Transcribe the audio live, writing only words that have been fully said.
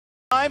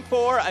time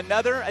for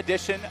another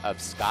edition of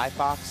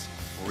Skyfox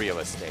Real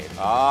Estate.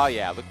 Oh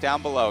yeah, look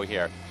down below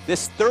here.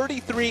 This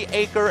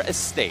 33-acre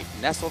estate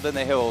nestled in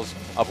the hills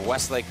of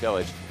Westlake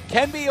Village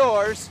can be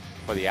yours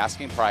for the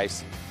asking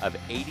price of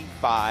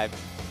 $85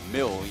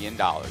 million.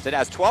 It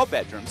has 12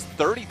 bedrooms,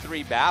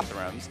 33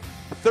 bathrooms,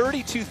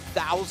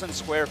 32,000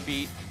 square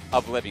feet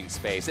of living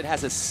space. It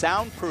has a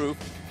soundproof,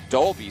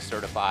 Dolby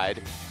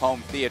certified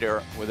home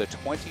theater with a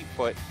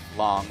 20-foot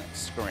long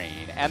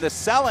screen. And the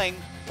selling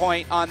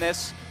point on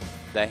this,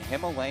 the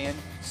Himalayan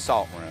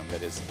salt room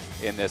that is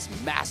in this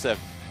massive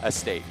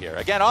estate here.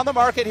 Again, on the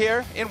market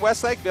here in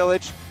Westlake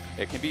Village,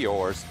 it can be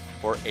yours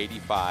for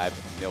 $85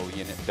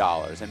 million.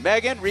 And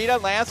Megan, Rita,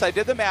 Lance, I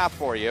did the math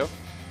for you.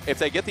 If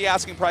they get the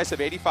asking price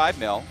of 85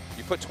 mil,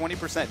 you put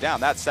 20%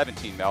 down, that's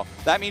 17 mil.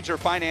 That means you're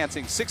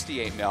financing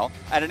 68 mil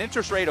at an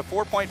interest rate of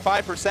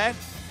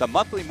 4.5%. The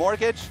monthly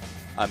mortgage,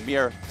 a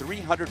mere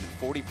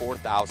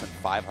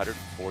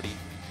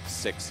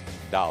 $344,546.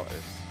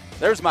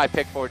 There's my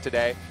pick for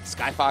today,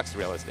 Skyfox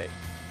Real Estate.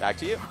 Back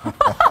to you.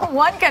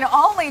 One can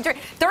only drink.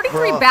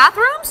 33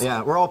 bathrooms?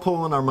 Yeah, we're all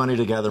pulling our money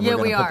together. Yeah,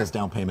 we're going to put this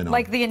down payment on.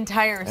 Like the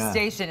entire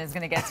station is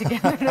going to get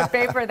together to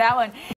pay for that one.